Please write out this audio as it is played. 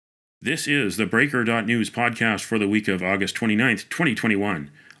This is the Breaker.news podcast for the week of August 29th,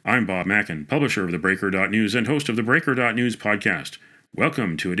 2021. I'm Bob Mackin, publisher of the Breaker.news and host of the Breaker.news podcast.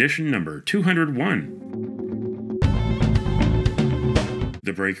 Welcome to edition number 201.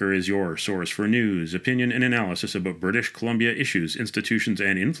 The Breaker is your source for news, opinion, and analysis about British Columbia issues, institutions,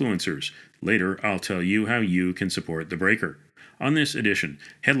 and influencers. Later, I'll tell you how you can support the Breaker. On this edition,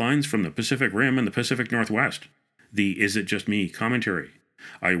 headlines from the Pacific Rim and the Pacific Northwest. The Is It Just Me commentary.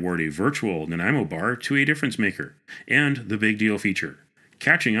 I award a virtual Nanaimo bar to a difference maker. And the Big Deal feature.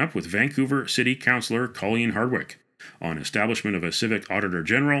 Catching up with Vancouver City Councillor Colleen Hardwick on establishment of a civic auditor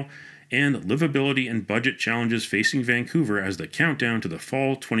general and livability and budget challenges facing Vancouver as the countdown to the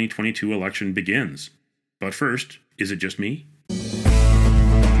fall 2022 election begins. But first, is it just me?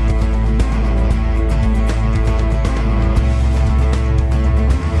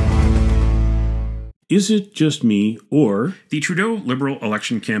 Is it just me, or the Trudeau Liberal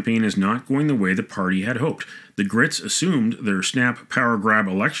election campaign is not going the way the party had hoped? The Grits assumed their snap power grab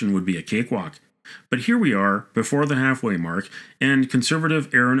election would be a cakewalk. But here we are, before the halfway mark, and Conservative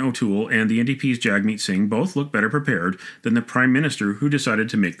Aaron O'Toole and the NDP's Jagmeet Singh both look better prepared than the Prime Minister who decided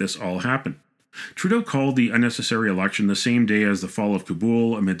to make this all happen. Trudeau called the unnecessary election the same day as the fall of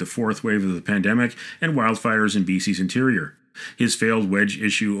Kabul amid the fourth wave of the pandemic and wildfires in BC's interior. His failed wedge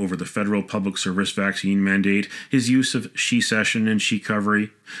issue over the federal public service vaccine mandate, his use of she-cession and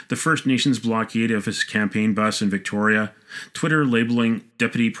she-covery, the First Nations blockade of his campaign bus in Victoria, Twitter labeling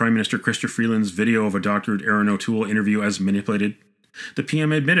Deputy Prime Minister Chrystia Freeland's video of a doctored Aaron O'Toole interview as manipulated. The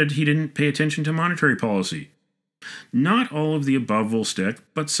PM admitted he didn't pay attention to monetary policy. Not all of the above will stick,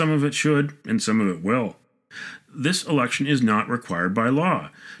 but some of it should, and some of it will. This election is not required by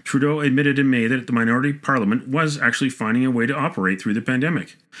law. Trudeau admitted in May that the minority parliament was actually finding a way to operate through the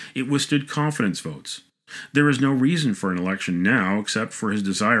pandemic. It withstood confidence votes. There is no reason for an election now except for his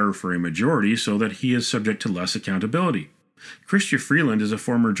desire for a majority so that he is subject to less accountability. Chrystia Freeland is a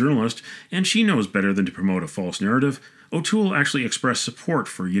former journalist, and she knows better than to promote a false narrative. O'Toole actually expressed support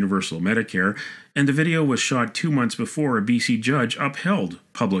for universal Medicare, and the video was shot 2 months before a BC judge upheld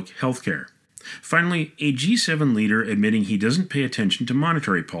public health care. Finally, a G7 leader admitting he doesn't pay attention to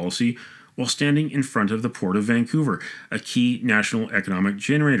monetary policy while standing in front of the Port of Vancouver, a key national economic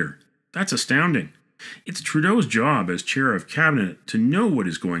generator. That's astounding. It's Trudeau's job as chair of cabinet to know what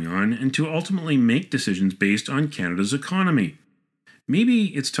is going on and to ultimately make decisions based on Canada's economy.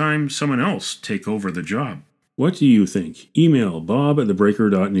 Maybe it's time someone else take over the job. What do you think? Email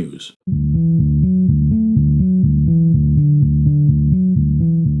bob@theBreaker.news.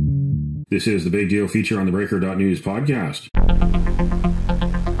 This is the Big Deal feature on the Breaker.news podcast.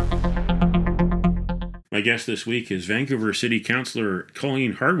 My guest this week is Vancouver City Councillor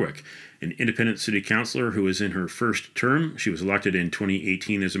Colleen Hardwick, an independent city councillor who is in her first term. She was elected in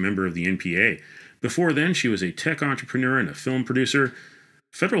 2018 as a member of the NPA. Before then, she was a tech entrepreneur and a film producer.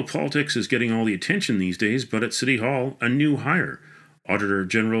 Federal politics is getting all the attention these days, but at City Hall, a new hire, Auditor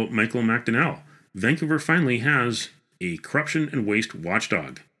General Michael McDonnell. Vancouver finally has a corruption and waste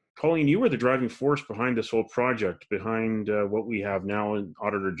watchdog. Colleen, you were the driving force behind this whole project, behind what we have now in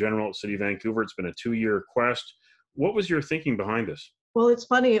Auditor General at City of Vancouver. It's been a 2-year quest. What was your thinking behind this? Well, it's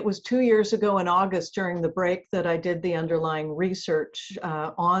funny. It was 2 years ago in August during the break that I did the underlying research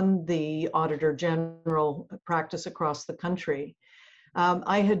on the Auditor General practice across the country.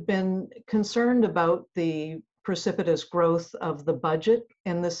 I had been concerned about the precipitous growth of the budget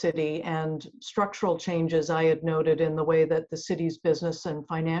in the city and structural changes I had noted in the way that the city's business and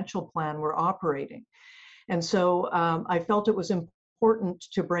financial plan were operating. And so I felt it was important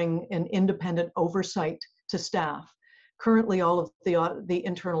to bring an independent oversight to staff. Currently, all of the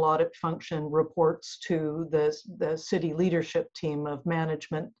internal audit function reports to the city leadership team of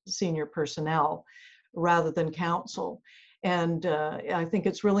management, senior personnel, rather than council. And I think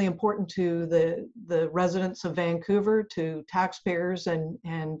it's really important to the residents of Vancouver, to taxpayers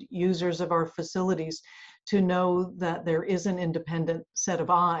and users of our facilities to know that there is an independent set of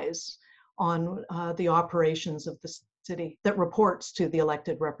eyes on the operations of the city that reports to the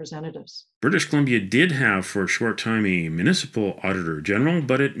elected representatives. British Columbia did have for a short time a municipal auditor general,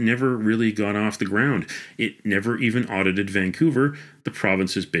 but it never really got off the ground. It never even audited Vancouver, the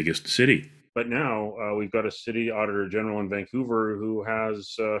province's biggest city. But now we've got a city auditor general in Vancouver who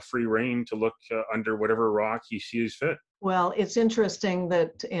has free reign to look under whatever rock he sees fit. Well, it's interesting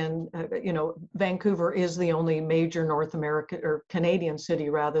that Vancouver is the only major North American or Canadian city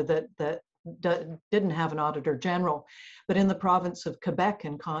rather that didn't have an auditor general. But in the province of Quebec,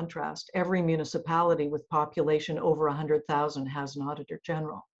 in contrast, every municipality with population over 100,000 has an auditor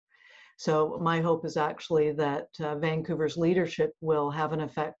general. So my hope is actually that Vancouver's leadership will have an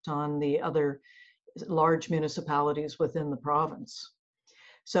effect on the other large municipalities within the province.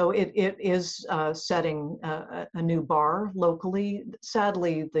 So it is setting a new bar locally.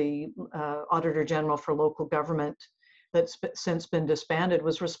 Sadly, the Auditor General for Local Government that's since been disbanded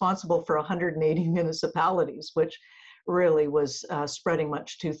was responsible for 180 municipalities, which really was spreading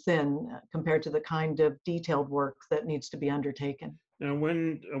much too thin compared to the kind of detailed work that needs to be undertaken. Now,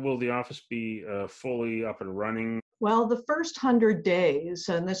 when will the office be fully up and running? Well, the first 100 days,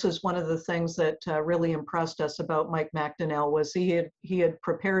 and this is one of the things that really impressed us about Mike McDonnell, was he had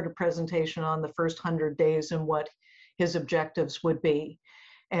prepared a presentation on the first 100 days and what his objectives would be.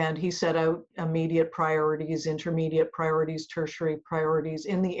 And he set out immediate priorities, intermediate priorities, tertiary priorities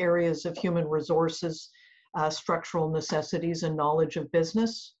in the areas of human resources, structural necessities, and knowledge of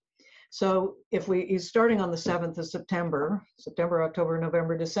business. So if he's starting on the 7th of September, October,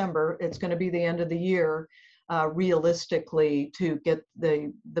 November, December, it's going to be the end of the year, realistically, to get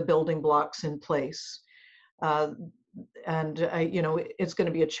the building blocks in place. It's going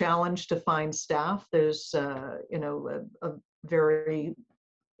to be a challenge to find staff. There's, a very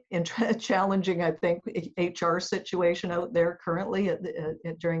challenging, I think, HR situation out there currently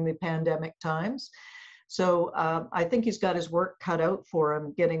during the pandemic times. So I think he's got his work cut out for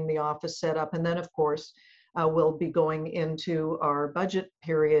him getting the office set up. And then, of course, we'll be going into our budget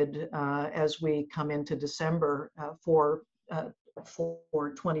period as we come into December for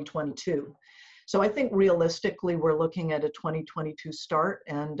 2022. So I think realistically, we're looking at a 2022 start.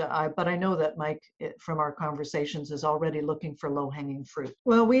 But I know that Mike, from our conversations, is already looking for low-hanging fruit.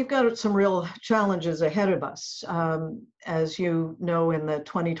 Well, we've got some real challenges ahead of us. As you know, in the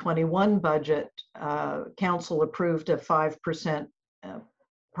 2021 budget, Council approved a 5%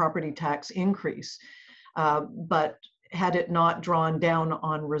 property tax increase. But had it not drawn down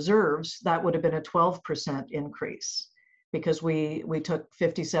on reserves, that would have been a 12% increase, because we took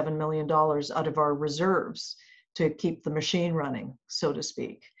 $57 million out of our reserves to keep the machine running, so to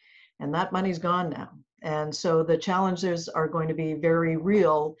speak. And that money's gone now. And so the challenges are going to be very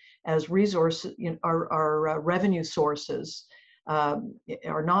real as our revenue sources are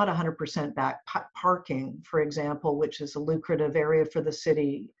not 100% back. Parking, for example, which is a lucrative area for the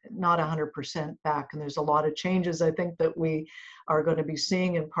city, not 100% back. And there's a lot of changes, I think, that we are going to be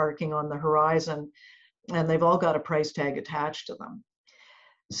seeing in parking on the horizon. And they've all got a price tag attached to them.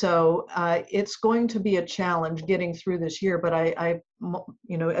 So it's going to be a challenge getting through this year. But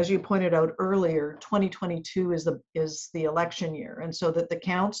as you pointed out earlier, 2022 is the election year, and so that the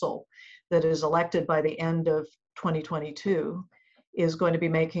council that is elected by the end of 2022 is going to be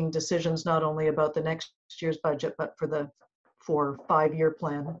making decisions not only about the next year's budget, but for the 5-year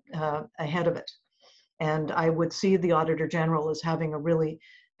plan ahead of it. And I would see the Auditor General as having a really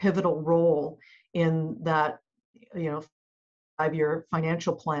pivotal role in that, 5-year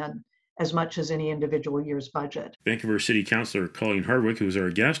financial plan as much as any individual year's budget. Vancouver City Councillor Colleen Hardwick, who is our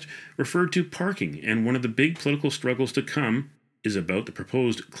guest, referred to parking, and one of the big political struggles to come is about the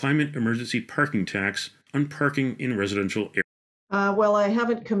proposed climate emergency parking tax on parking in residential areas. Well, I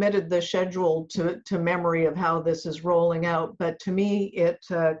haven't committed the schedule to memory of how this is rolling out, but to me, it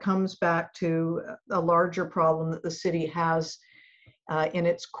comes back to a larger problem that the city has in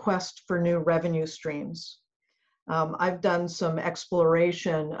its quest for new revenue streams. I've done some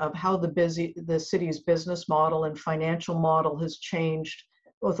exploration of how the city's business model and financial model has changed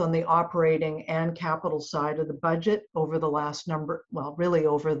both on the operating and capital side of the budget over the last really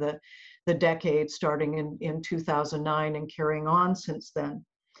over the decade starting in 2009 and carrying on since then.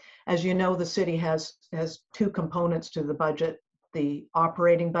 As you know, the city has 2 components to the budget: the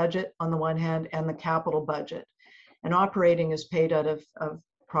operating budget on the one hand and the capital budget. And operating is paid out of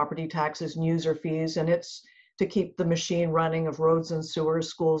property taxes and user fees, and it's to keep the machine running of roads and sewers,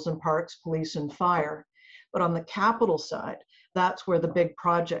 schools and parks, police and fire. But on the capital side, that's where the big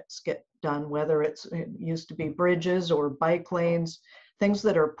projects get done, whether it used to be bridges or bike lanes, things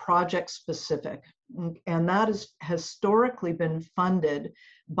that are project specific. And that has historically been funded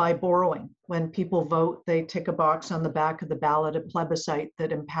by borrowing. When people vote, they tick a box on the back of the ballot, a plebiscite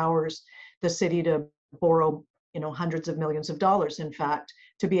that empowers the city to borrow hundreds of millions of dollars, in fact,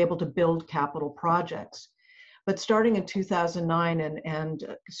 to be able to build capital projects. But starting in 2009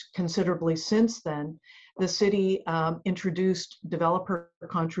 and considerably since then, the city introduced developer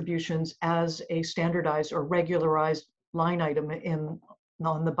contributions as a standardized or regularized line item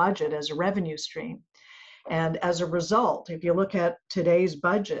on the budget as a revenue stream. And as a result, if you look at today's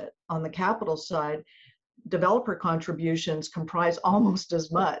budget on the capital side, developer contributions comprise almost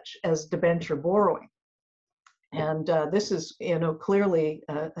as much as debenture borrowing. And this is, clearly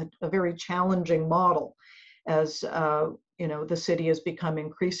a very challenging model as, the city has become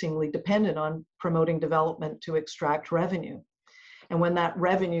increasingly dependent on promoting development to extract revenue. And when that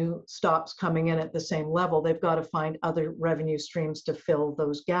revenue stops coming in at the same level, they've got to find other revenue streams to fill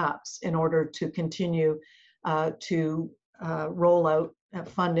those gaps in order to continue to roll out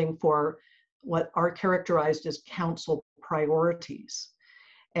funding for what are characterized as council priorities.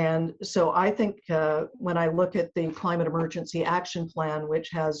 And so I think when I look at the Climate Emergency Action Plan, which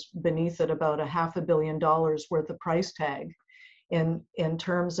has beneath it about $500 million worth of price tag in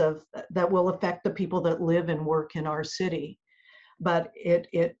terms of that will affect the people that live and work in our city. But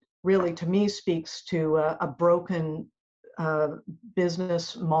it really, to me, speaks to a broken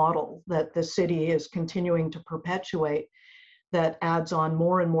business model that the city is continuing to perpetuate that adds on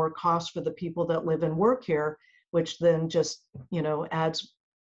more and more costs for the people that live and work here, which then just, adds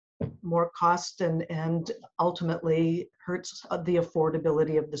more cost and ultimately hurts the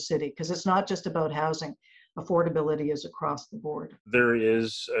affordability of the city, because it's not just about housing. Affordability is across the board. There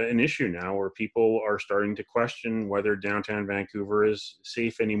is an issue now where people are starting to question whether downtown Vancouver is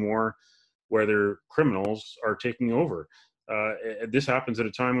safe anymore, whether criminals are taking over. This happens at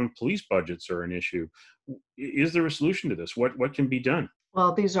a time when police budgets are an issue. Is there a solution to this? What can be done?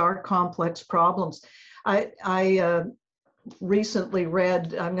 Well, these are complex problems. I recently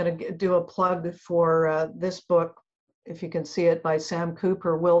read, I'm going to do a plug for this book, if you can see it, by Sam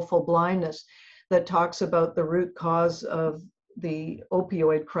Cooper, Willful Blindness, that talks about the root cause of the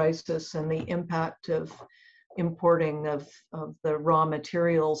opioid crisis and the impact of importing of the raw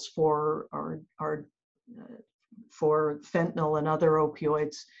materials for for fentanyl and other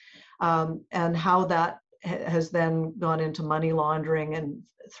opioids, and how that has then gone into money laundering and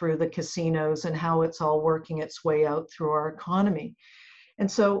through the casinos, and how it's all working its way out through our economy. And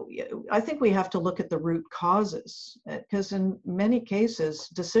so I think we have to look at the root causes, because in many cases,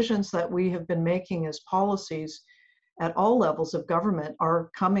 decisions that we have been making as policies at all levels of government are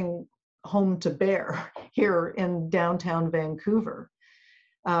coming home to bear here in downtown Vancouver.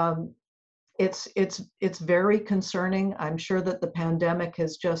 It's very concerning. I'm sure that the pandemic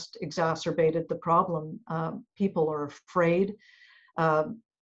has just exacerbated the problem. People are afraid.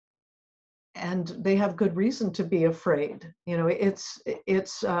 And they have good reason to be afraid.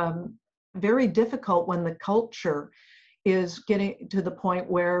 It's very difficult when the culture is getting to the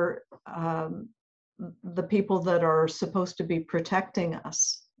point where the people that are supposed to be protecting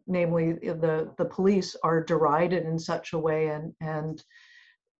us, namely the police, are derided in such a way, and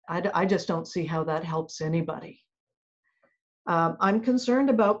I just don't see how that helps anybody. I'm concerned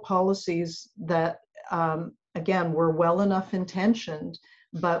about policies that, again, were well enough intentioned,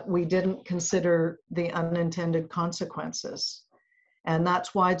 but we didn't consider the unintended consequences, and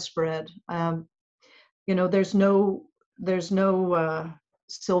that's widespread. There's no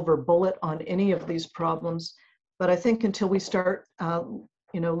silver bullet on any of these problems, but I think until we start,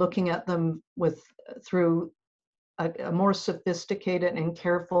 looking at them through a more sophisticated and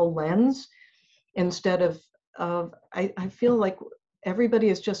careful lens, instead of I feel like everybody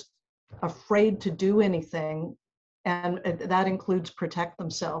is just afraid to do anything. And that includes protect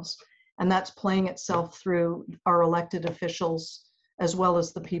themselves. And that's playing itself through our elected officials, as well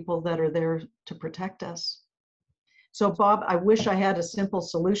as the people that are there to protect us. So Bob, I wish I had a simple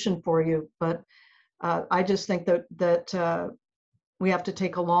solution for you, but I just think that we have to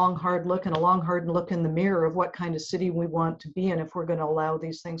take a long, hard look in the mirror of what kind of city we want to be in if we're going to allow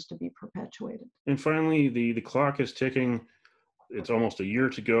these things to be perpetuated. And finally, the clock is ticking. It's almost a year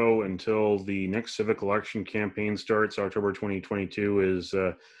to go until the next civic election campaign starts. October 2022 is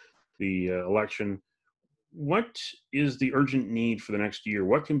the election. What is the urgent need for the next year?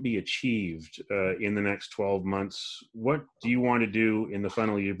 What can be achieved in the next 12 months? What do you want to do in the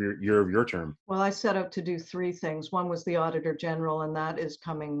final year of your term? Well, I set out to do three things. One was the Auditor General, and that is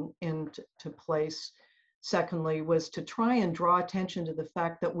coming into place. Secondly, was to try and draw attention to the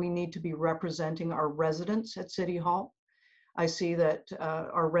fact that we need to be representing our residents at City Hall. I see that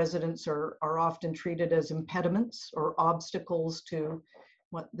our residents are often treated as impediments or obstacles to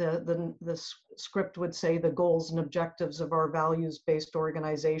what the script would say, the goals and objectives of our values-based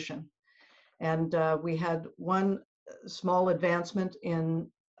organization. And we had one small advancement in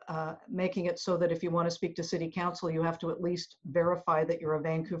making it so that if you want to speak to City Council, you have to at least verify that you're a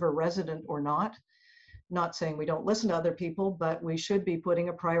Vancouver resident or not. Not saying we don't listen to other people, but we should be putting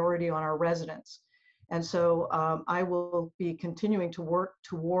a priority on our residents. And so I will be continuing to work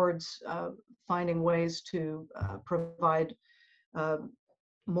towards finding ways to provide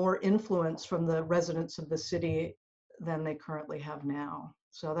more influence from the residents of the city than they currently have now.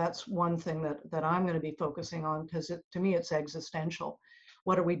 So that's one thing that I'm going to be focusing on, because to me it's existential.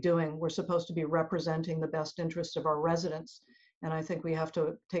 What are we doing? We're supposed to be representing the best interests of our residents. And I think we have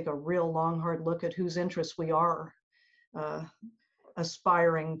to take a real long, hard look at whose interests we are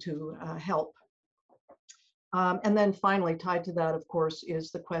aspiring to help. And then finally, tied to that, of course,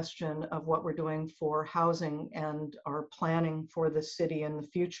 is the question of what we're doing for housing and our planning for the city in the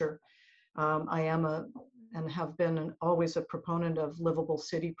future. I am and have been always a proponent of livable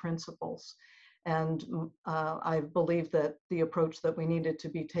city principles. And I believe that the approach that we needed to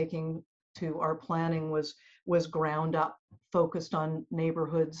be taking to our planning was ground up, focused on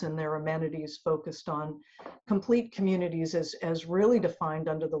neighborhoods and their amenities, focused on complete communities as really defined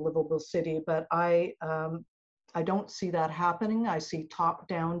under the livable city. But I don't see that happening. I see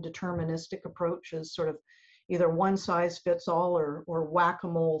top-down deterministic approaches, sort of either one size fits all or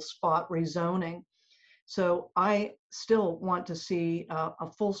whack-a-mole spot rezoning. So I still want to see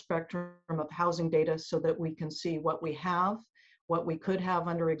a full spectrum of housing data so that we can see what we have, what we could have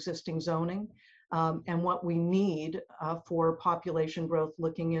under existing zoning, and what we need for population growth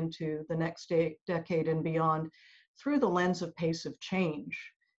looking into the next decade and beyond through the lens of pace of change.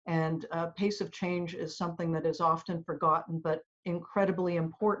 And pace of change is something that is often forgotten, but incredibly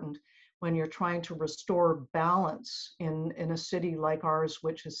important when you're trying to restore balance in a city like ours,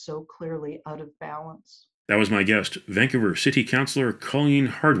 which is so clearly out of balance. That was my guest, Vancouver City Councillor Colleen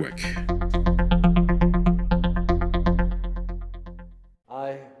Hardwick.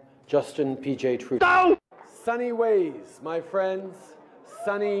 I, Justin P.J. Trudeau. Sunny ways, my friends,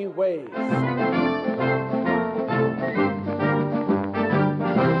 sunny ways.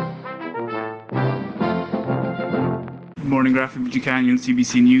 Morning, Graphic Buchanan,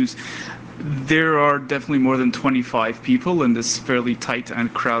 CBC News. There are definitely more than 25 people in this fairly tight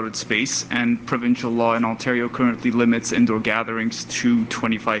and crowded space, and provincial law in Ontario currently limits indoor gatherings to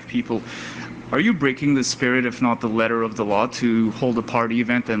 25 people. Are you breaking the spirit, if not the letter of the law, to hold a party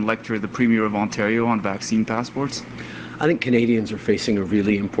event and lecture the Premier of Ontario on vaccine passports? I think Canadians are facing a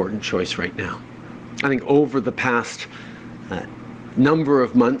really important choice right now. I think over the past number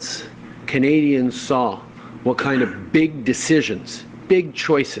of months, Canadians saw what kind of big decisions, big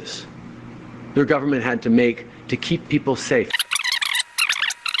choices their government had to make to keep people safe.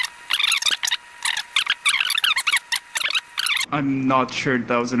 I'm not sure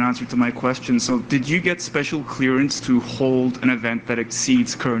that was an answer to my question. So did you get special clearance to hold an event that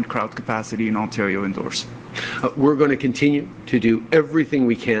exceeds current crowd capacity in Ontario indoors? We're going to continue to do everything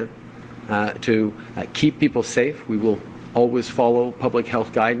we can to keep people safe. We will always follow public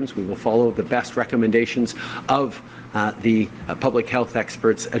health guidance. We will follow the best recommendations of the public health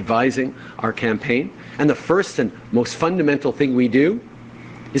experts advising our campaign. And the first and most fundamental thing we do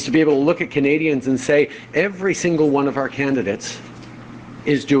is to be able to look at Canadians and say every single one of our candidates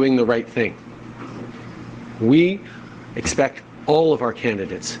is doing the right thing. We expect all of our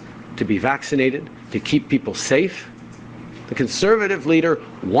candidates to be vaccinated, to keep people safe. The Conservative leader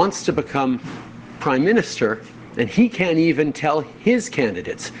wants to become Prime Minister, and he can't even tell his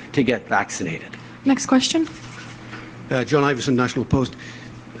candidates to get vaccinated. Next question. John Iverson, National Post.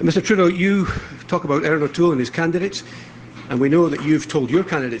 Mr. Trudeau, you talk about Erin O'Toole and his candidates, and we know that you've told your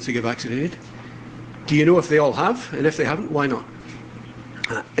candidates to get vaccinated. Do you know if they all have? And if they haven't, why not?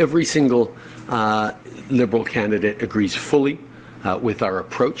 Every single Liberal candidate agrees fully with our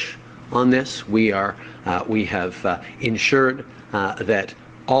approach on this. We have ensured that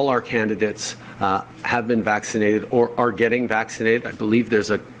all our candidates have been vaccinated or are getting vaccinated. I believe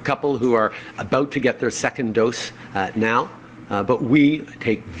there's a couple who are about to get their second dose now. But we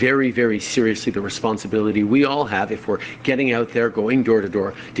take very, very seriously the responsibility we all have if we're getting out there, going door to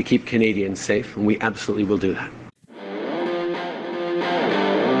door to keep Canadians safe, and we absolutely will do that.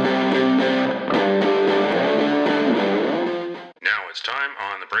 Now it's time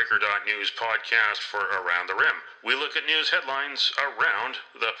on the theBreaker.news podcast for Around the Rim. We look at news headlines around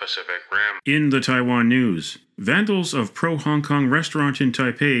the Pacific Rim. In the Taiwan news, vandals of pro-Hong Kong restaurant in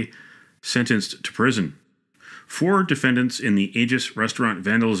Taipei sentenced to prison. 4 defendants in the Aegis restaurant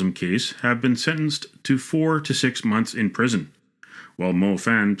vandalism case have been sentenced to 4 to 6 months in prison. While Mo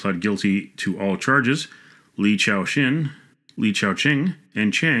Fan pled guilty to all charges, Li Chaoqing,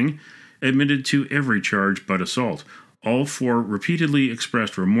 and Chang admitted to every charge but assault. All 4 repeatedly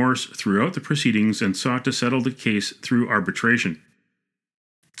expressed remorse throughout the proceedings and sought to settle the case through arbitration.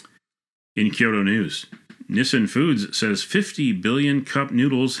 In Kyoto news, Nissin Foods says 50 billion cup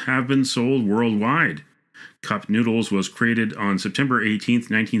noodles have been sold worldwide. Cup noodles was created on September 18,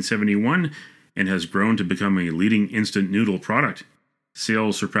 1971, and has grown to become a leading instant noodle product.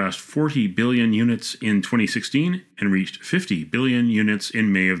 Sales surpassed 40 billion units in 2016 and reached 50 billion units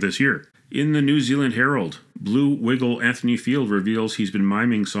in May of this year. In the New Zealand Herald, Blue Wiggle Anthony Field reveals he's been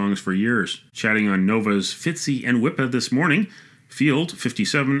miming songs for years. Chatting on Nova's Fitzy and Whippa this morning, Field,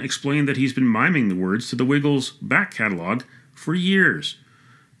 57, explained that he's been miming the words to the Wiggles' back catalogue for years.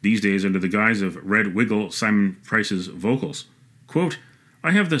 These days under the guise of Red Wiggle Simon Price's vocals. Quote,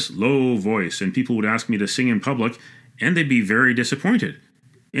 "I have this low voice and people would ask me to sing in public and they'd be very disappointed."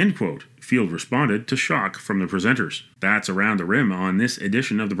 End quote. Field responded to shock from the presenters. That's Around the Rim on this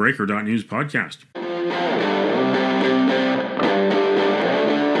edition of the Breaker.news podcast.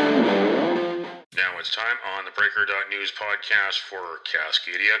 Now it's time on the Breaker.news podcast for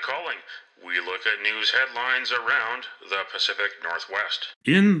Cascadia Calling. We look at news headlines around the Pacific Northwest.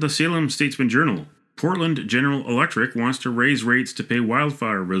 In the Salem Statesman Journal, Portland General Electric wants to raise rates to pay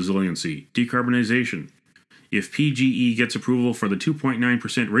wildfire resiliency, decarbonization. If PGE gets approval for the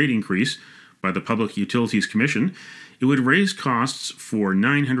 2.9% rate increase by the Public Utilities Commission, it would raise costs for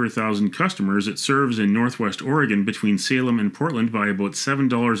 900,000 customers it serves in Northwest Oregon between Salem and Portland by about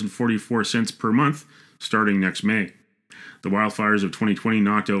 $7.44 per month starting next May. The wildfires of 2020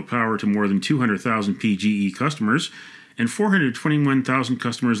 knocked out power to more than 200,000 PGE customers, and 421,000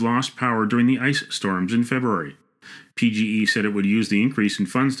 customers lost power during the ice storms in February. PGE said it would use the increase in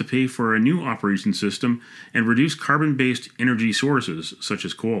funds to pay for a new operation system and reduce carbon-based energy sources, such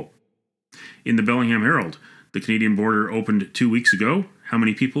as coal. In the Bellingham Herald, the Canadian border opened 2 weeks ago. How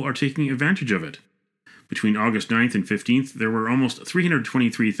many people are taking advantage of it? Between August 9th and 15th, there were almost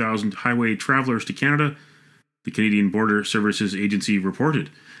 323,000 highway travelers to Canada, the Canadian Border Services Agency reported.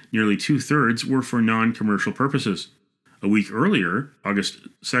 Nearly two-thirds were for non-commercial purposes. A week earlier, August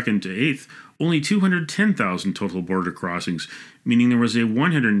 2nd to 8th, only 210,000 total border crossings, meaning there was a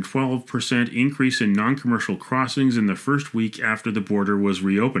 112% increase in non-commercial crossings in the first week after the border was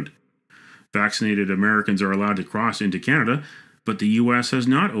reopened. Vaccinated Americans are allowed to cross into Canada, but the U.S. has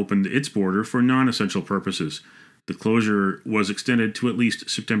not opened its border for non-essential purposes. The closure was extended to at least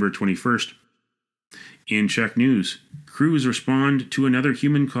September 21st. In Czech news, crews respond to another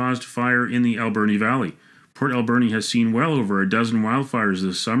human-caused fire in the Alberni Valley. Port Alberni has seen well over a dozen wildfires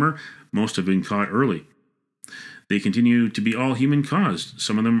this summer. Most have been caught early. They continue to be all human-caused.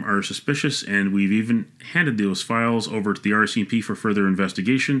 Some of them are suspicious, and we've even handed those files over to the RCMP for further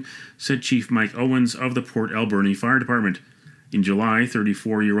investigation, said Chief Mike Owens of the Port Alberni Fire Department. In July,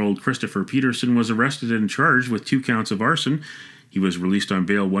 34-year-old Christopher Peterson was arrested and charged with 2 counts of arson. He was released on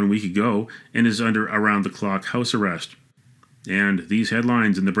bail 1 week ago and is under around-the-clock house arrest. And these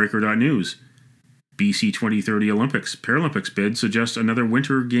headlines in the Breaker.news. BC 2030 Olympics Paralympics bid suggests another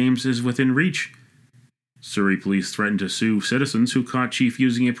Winter Games is within reach. Surrey police threatened to sue citizens who caught chief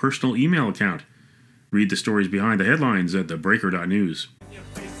using a personal email account. Read the stories behind the headlines at theBreaker.news. Your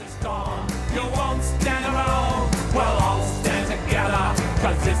face is gone, you won't stand alone. We'll all stand together,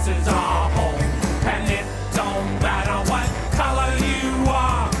 'cause this is our home. And it don't matter what color you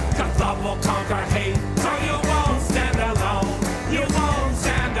are, 'cause love will conquer hate. So you won't stand alone, you won't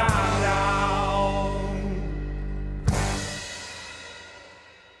stand alone.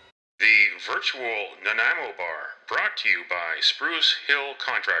 The virtual Nanaimo Bar, brought to you by Spruce Hill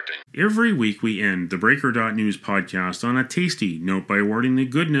Contracting. Every week we end the Breaker.news podcast on a tasty note by awarding the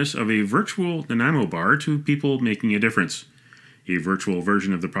goodness of a virtual Nanaimo bar to people making a difference. A virtual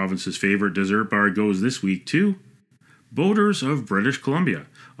version of the province's favorite dessert bar goes this week to boaters of British Columbia,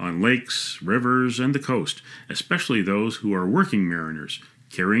 on lakes, rivers, and the coast, especially those who are working mariners,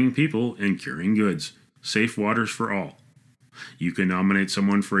 carrying people and carrying goods. Safe waters for all. You can nominate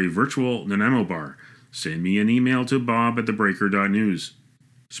someone for a virtual Nanaimo bar. Send me an email to bob at theBreaker.news.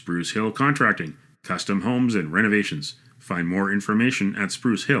 Spruce Hill Contracting, custom homes and renovations. Find more information at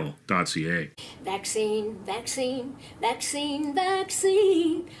sprucehill.ca. Vaccine, vaccine, vaccine,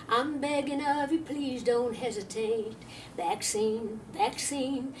 vaccine. I'm begging of you, please don't hesitate. Vaccine,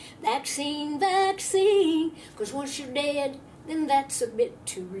 vaccine, vaccine, vaccine. 'Cause once you're dead, then that's a bit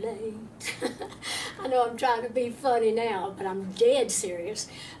too late. I know I'm trying to be funny now, but I'm dead serious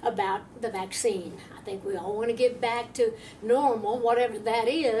about the vaccine. I think we all want to get back to normal, whatever that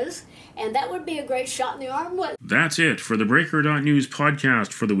is, and that would be a great shot in the arm. That's it for the Breaker.news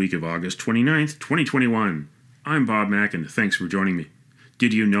podcast for the week of August 29th, 2021. I'm Bob Mack, and thanks for joining me.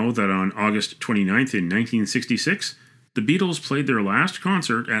 Did you know that on August 29th in 1966, the Beatles played their last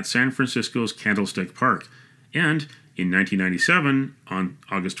concert at San Francisco's Candlestick Park, and in 1997, on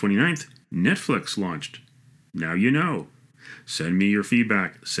August 29th, Netflix launched. Now you know. Send me your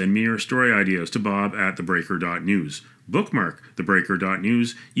feedback. Send me your story ideas to bob at theBreaker.news. Bookmark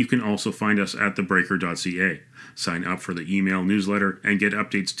theBreaker.news. You can also find us at theBreaker.ca. Sign up for the email newsletter and get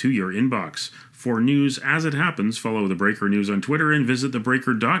updates to your inbox. For news as it happens, follow The Breaker News on Twitter and visit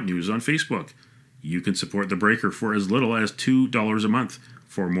theBreaker.news on Facebook. You can support The Breaker for as little as $2 a month.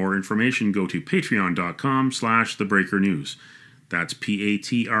 For more information, go to patreon.com/TheBreakerNews. That's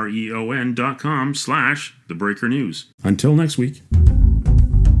patreon.com/TheBreakerNews. Until next week.